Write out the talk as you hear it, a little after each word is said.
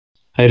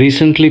I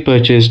recently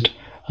purchased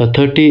a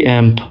 30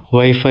 amp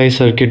Wi-Fi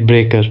circuit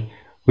breaker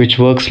which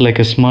works like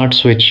a smart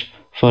switch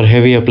for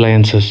heavy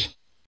appliances.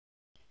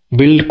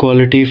 Build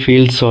quality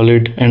feels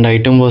solid and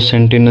item was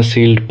sent in a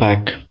sealed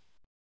pack.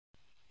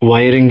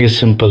 Wiring is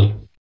simple.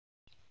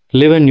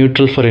 Leave a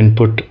neutral for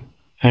input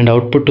and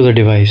output to the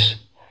device.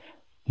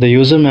 The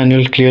user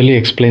manual clearly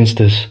explains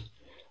this.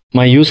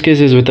 My use case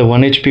is with a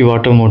 1 HP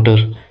water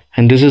motor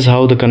and this is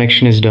how the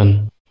connection is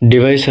done.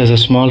 Device has a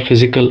small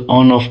physical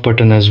on-off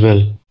button as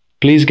well.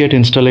 Please get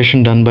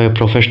installation done by a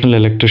professional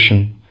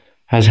electrician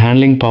as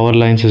handling power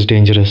lines is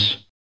dangerous.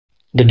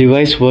 The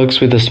device works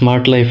with the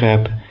Smart Life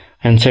app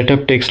and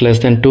setup takes less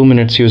than 2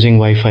 minutes using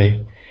Wi-Fi.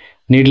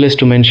 Needless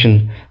to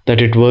mention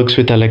that it works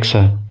with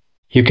Alexa.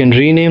 You can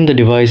rename the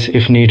device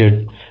if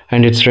needed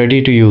and it's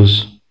ready to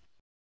use.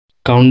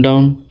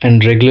 Countdown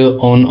and regular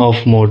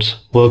on-off modes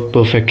work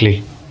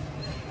perfectly.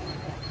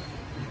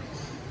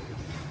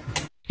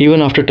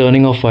 Even after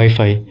turning off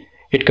Wi-Fi,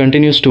 it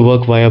continues to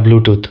work via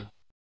Bluetooth.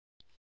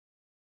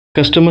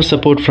 Customer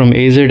support from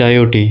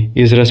AZIOT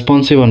is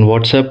responsive on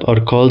WhatsApp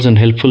or calls and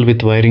helpful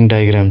with wiring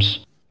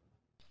diagrams.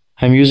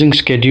 I'm using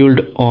scheduled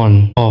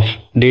on/off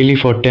daily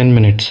for 10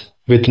 minutes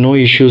with no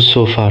issues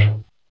so far.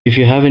 If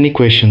you have any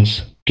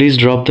questions, please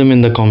drop them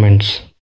in the comments.